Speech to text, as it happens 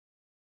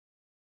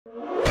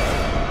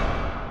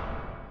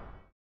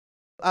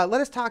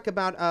Let us talk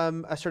about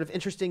a sort of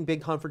interesting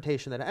big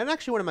confrontation and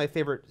actually one of my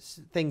favorite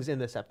things in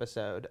this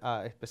episode,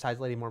 besides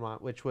Lady Mormont,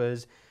 which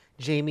was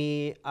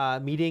Jaime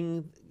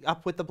meeting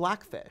up with the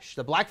Blackfish.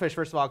 The Blackfish,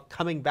 first of all,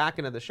 coming back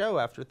into the show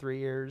after 3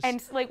 years.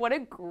 And like, what a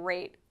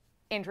great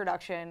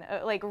introduction,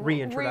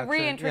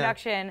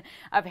 reintroduction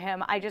of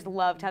him. I just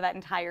loved how that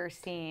entire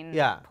scene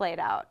played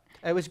out.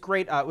 It was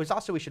great. It was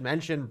also, we should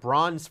mention,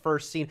 Bronn's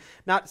first scene.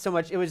 Not so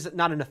much, it was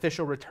not an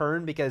official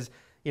return because,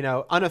 you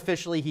know,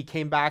 unofficially he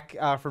came back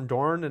from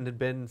Dorne and had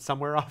been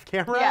somewhere off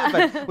camera,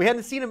 but we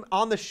hadn't seen him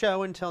on the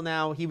show until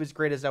now. He was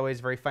great as always,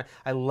 very fun.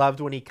 I loved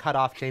when he cut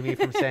off Jaime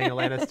from saying a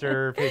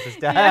Lannister faces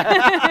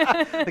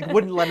death. Like,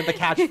 wouldn't let him the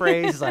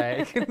catchphrase,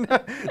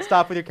 like,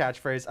 stop with your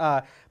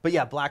catchphrase. But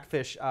yeah,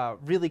 Blackfish,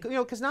 really, you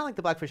know, because not like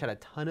the Blackfish had a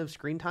ton of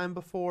screen time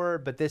before,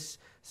 but this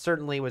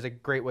certainly was a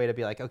great way to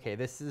be like, okay,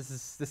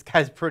 this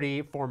guy's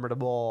pretty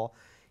formidable.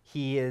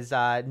 He is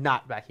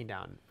not backing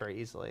down very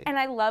easily. And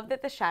I love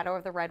that the shadow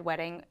of the Red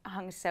Wedding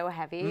hung so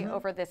heavy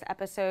over this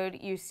episode.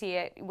 You see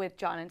it with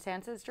Jon and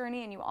Sansa's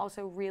journey, and you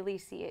also really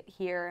see it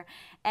here.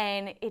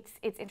 And it's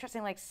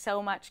interesting, like,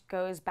 so much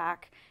goes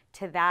back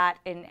to that,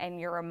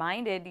 and you're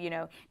reminded, you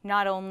know,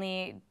 not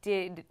only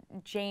did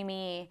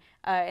Jaime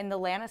and the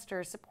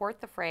Lannisters support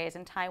the Freys,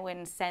 and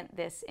Tywin sent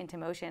this into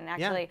motion.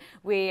 Actually,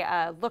 we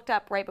looked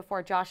up right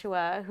before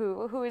Joshua,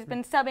 who has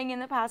been subbing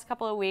in the past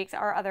couple of weeks,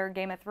 our other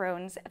Game of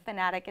Thrones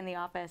fanatic in the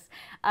office.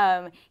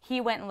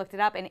 He went and looked it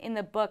up, and in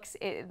the books,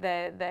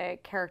 the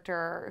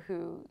character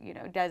who, you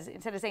know, does,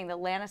 instead of saying the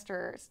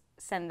Lannisters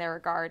send their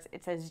regards,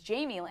 it says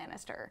Jaime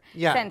Lannister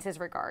sends his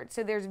regards.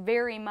 So there's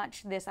very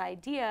much this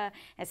idea,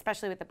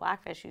 especially with the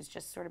Blackfish, who's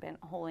just sort of been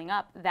holding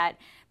up, that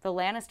the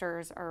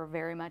Lannisters are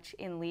very much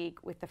in league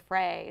with the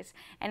Freys.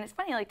 And it's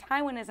funny, like,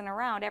 Tywin isn't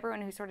around.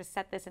 Everyone who sort of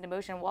set this into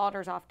motion,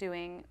 Walder's off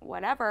doing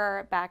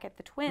whatever back at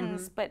the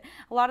Twins, but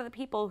a lot of the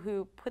people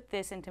who put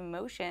this into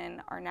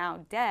motion are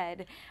now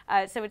dead.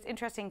 So it's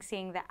interesting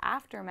seeing the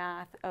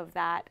aftermath of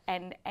that,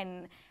 and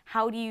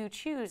how do you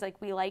choose?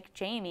 Like, we like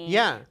Jaime.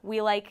 Yeah.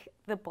 We like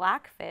the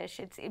Blackfish.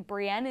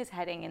 Brienne is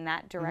heading in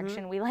that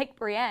direction. We like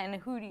Brienne.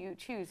 Who do you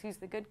choose? Who's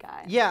the good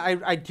guy? Yeah,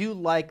 I do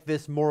like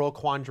this moral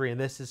quandary, and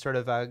this is sort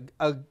of a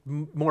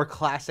more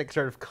classic,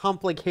 sort of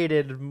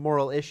complicated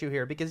moral issue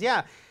here, because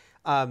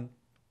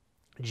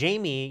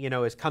Jaime, you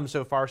know, has come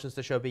so far since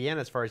the show began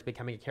as far as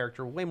becoming a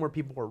character way more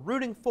people were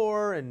rooting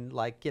for and,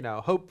 like, you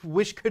know,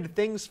 wish good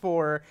things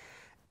for.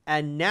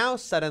 And now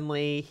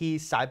suddenly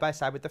he's side by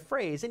side with the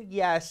Freys. And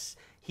yes,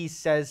 he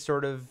says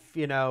sort of,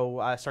 you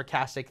know,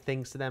 sarcastic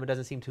things to them. It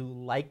doesn't seem to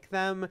like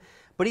them.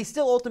 But he's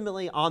still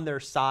ultimately on their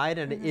side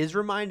and is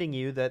reminding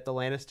you that the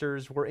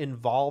Lannisters were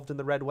involved in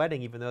the Red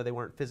Wedding, even though they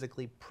weren't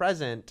physically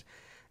present.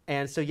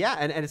 And so, yeah,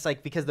 and it's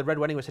like, because the Red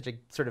Wedding was such a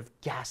sort of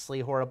ghastly,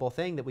 horrible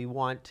thing that we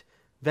want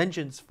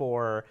vengeance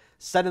for,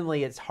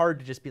 suddenly it's hard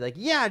to just be like,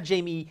 yeah,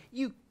 Jaime,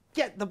 you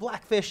get the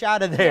Blackfish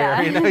out of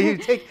there. You know, you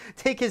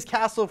take his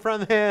castle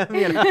from him,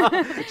 you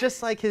know,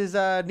 just like his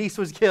niece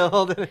was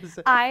killed.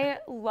 I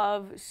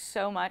love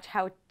so much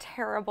how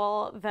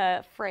terrible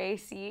the Frey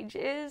siege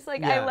is.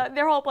 Like, I love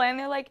their whole plan.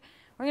 They're like,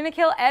 we're gonna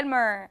kill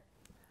Edmure.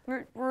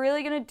 We're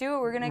really gonna do it.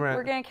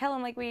 We're gonna kill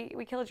him like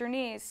we killed your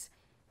niece.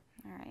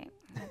 All right.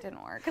 That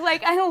didn't work.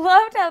 Like, I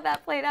loved how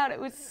that played out. It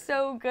was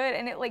so good,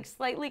 and it, like,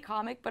 slightly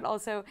comic, but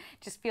also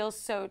just feels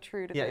so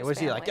true to those it was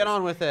families. Like, get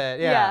on with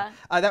it. Yeah.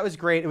 That was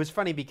great. It was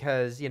funny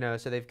because, you know,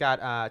 so they've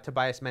got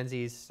Tobias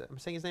Menzies, I'm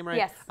saying his name right?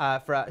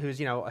 Yes.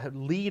 Who's, you know,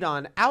 lead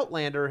on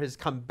Outlander, has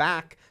come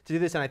back to do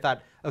this, and I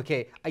thought,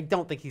 okay, I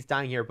don't think he's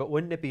dying here, but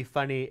wouldn't it be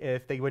funny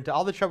if they went to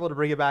all the trouble to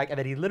bring him back, and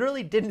then he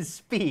literally didn't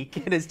speak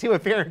in his 2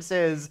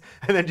 appearances,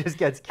 and then just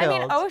gets killed? I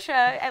mean, Osha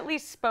at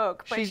least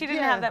spoke, but she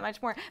didn't have that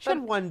much more. She had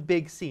one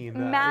big scene,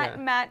 though.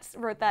 Matt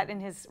wrote that in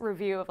his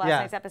review of last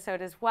night's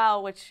episode as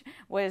well, which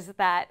was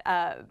that,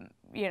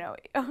 you know,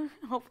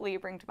 hopefully you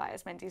bring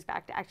Tobias Menzies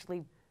back to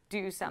actually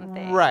do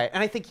something. Right,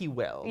 and I think he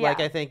will. Like,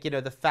 I think, you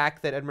know, the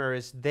fact that Edmure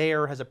is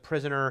there as a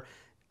prisoner,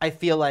 I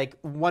feel like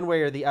one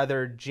way or the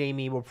other,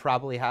 Jaime will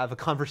probably have a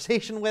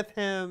conversation with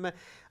him,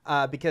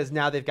 because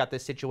now they've got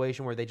this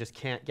situation where they just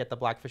can't get the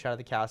Blackfish out of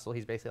the castle.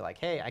 He's basically like,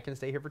 hey, I can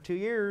stay here for 2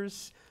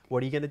 years.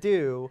 What are you going to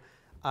do?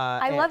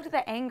 I loved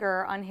the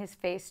anger on his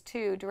face,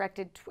 too,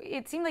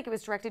 it seemed like it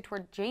was directed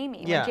toward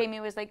Jaime. When Jaime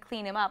was like,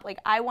 clean him up. Like,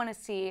 I want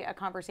to see a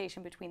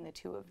conversation between the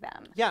 2 of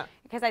them. Yeah.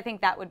 Because I think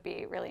that would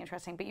be really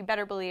interesting. But you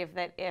better believe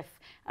that if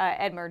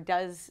Edmure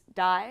does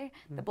die,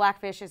 the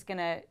Blackfish is going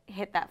to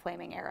hit that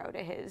flaming arrow to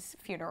his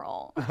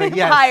funeral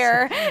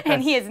pyre,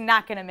 and he is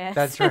not going to miss.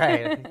 That's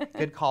right.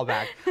 Good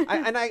callback.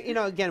 I you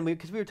know, again,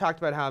 because we were talked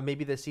about how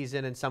maybe this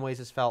season in some ways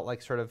has felt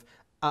like sort of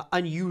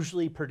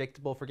unusually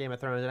predictable for Game of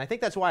Thrones. And I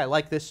think that's why I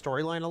like this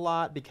storyline a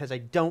lot, because I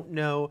don't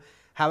know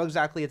how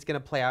exactly it's going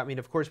to play out. I mean,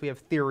 of course, we have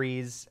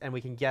theories and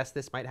we can guess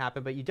this might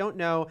happen, but you don't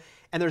know.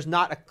 And there's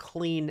not a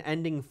clean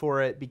ending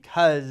for it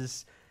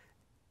because,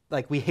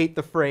 like, we hate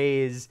the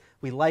Freys,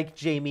 we like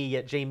Jaime,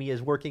 yet Jaime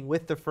is working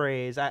with the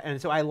Freys.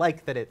 And so I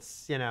like that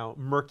it's, you know,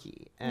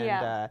 murky.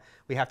 And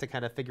we have to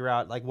kind of figure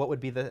out like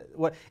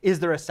what is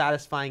there a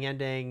satisfying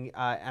ending?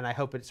 And I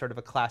hope it's sort of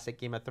a classic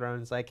Game of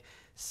Thrones, like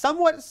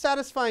somewhat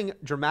satisfying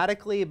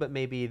dramatically, but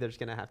maybe there's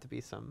going to have to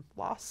be some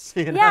loss.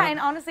 You know? Yeah, and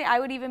honestly, I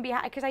would even be,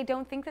 because I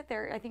don't think that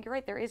I think you're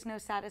right, there is no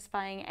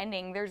satisfying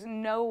ending. There's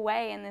no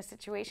way in this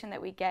situation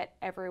that we get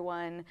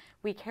everyone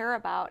we care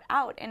about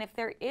out. And if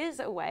there is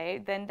a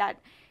way, then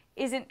that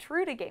isn't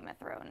true to Game of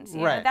Thrones.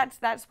 You know,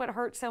 that's what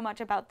hurts so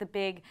much about the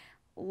big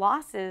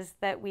losses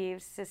that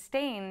we've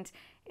sustained.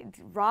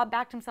 Rob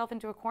backed himself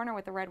into a corner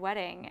with the Red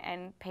Wedding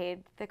and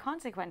paid the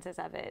consequences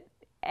of it.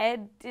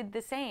 Ed did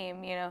the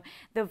same, you know.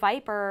 The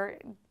Viper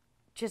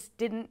just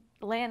didn't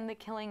land the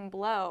killing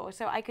blow.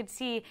 So I could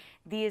see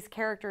these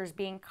characters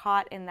being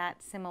caught in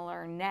that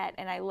similar net.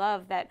 And I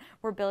love that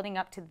we're building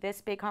up to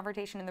this big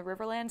confrontation in the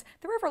Riverlands.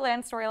 The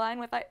Riverlands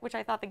storyline, which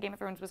I thought the Game of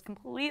Thrones was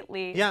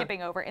completely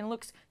skipping over, and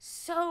looks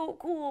so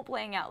cool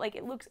playing out. Like,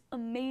 it looks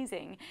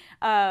amazing.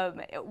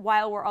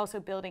 While we're also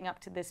building up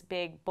to this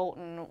big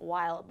Bolton,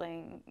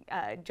 Wildling,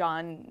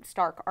 Jon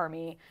Stark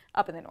army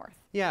up in the north.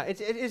 Yeah,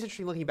 it is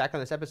interesting looking back on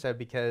this episode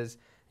because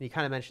you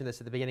kind of mentioned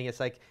this at the beginning. It's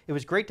like, it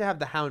was great to have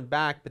the Hound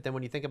back, but then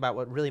when you think about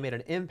what really made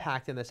an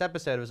impact in this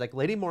episode, it was like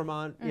Lady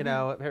Mormont, you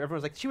know,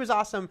 everyone's like, she was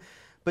awesome.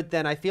 But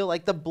then I feel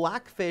like the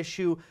Blackfish,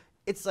 who,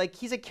 it's like,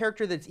 he's a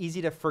character that's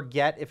easy to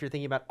forget if you're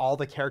thinking about all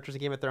the characters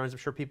of Game of Thrones. I'm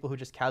sure people who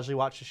just casually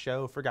watched the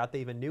show forgot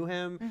they even knew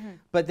him.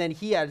 But then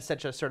he had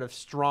such a sort of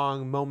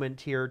strong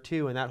moment here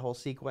too in that whole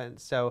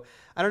sequence. So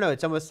I don't know,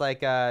 it's almost like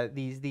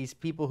these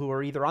people who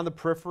are either on the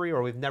periphery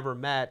or we've never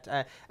met.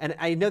 And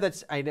I know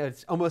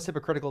it's almost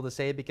hypocritical to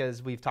say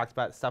because we've talked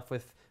about stuff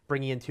with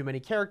bringing in too many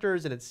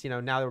characters, and it's, you know,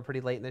 now that we're pretty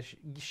late in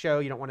the show,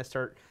 you don't want to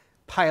start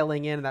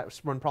piling in.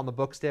 That's one problem the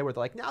books did, where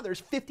they're like, now there's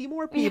 50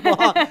 more people.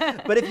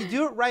 But if you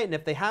do it right, and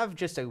if they have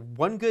just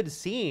one good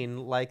scene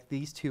like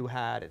these two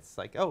had, it's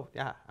like, oh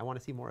yeah, I want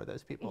to see more of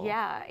those people.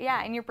 Yeah,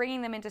 and you're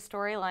bringing them into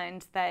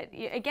storylines that,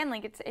 again,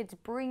 like it's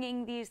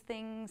bringing these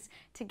things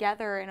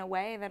together in a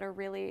way that are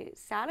really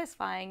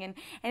satisfying. And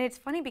it's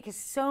funny because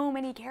so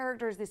many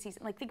characters this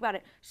season, like, think about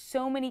it,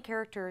 so many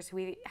characters who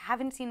we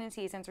haven't seen in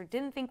seasons or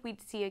didn't think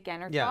we'd see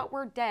again or thought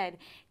were dead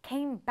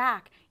came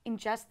back in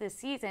just this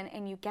season,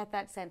 and you get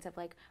that sense of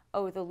like,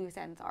 oh, the loose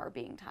ends are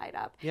being tied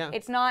up. Yeah.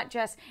 It's not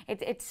just,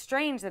 it's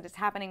strange that it's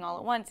happening all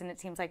at once, and it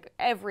seems like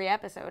every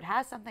episode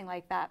has something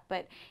like that.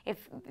 But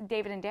if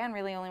David and Dan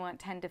really only want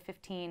 10 to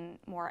 15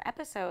 more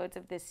episodes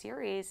of this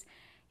series,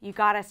 you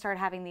got to start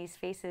having these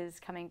faces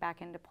coming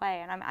back into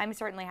play. And I'm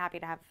certainly happy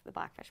to have the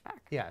Blackfish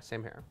back. Yeah,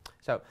 same here.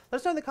 So let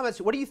us know in the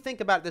comments, what do you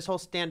think about this whole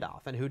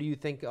standoff? And who do you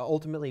think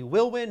ultimately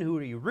will win? Who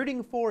are you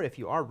rooting for, if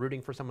you are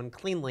rooting for someone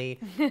cleanly,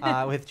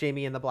 with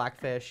Jamie and the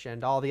Blackfish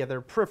and all the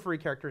other periphery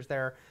characters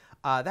there?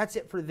 That's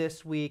it for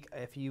this week.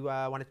 If you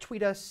want to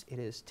tweet us, it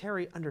is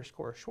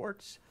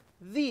Terry_Schwartz,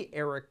 the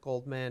Eric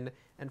Goldman.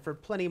 And for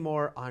plenty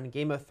more on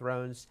Game of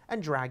Thrones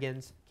and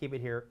dragons, keep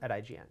it here at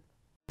IGN.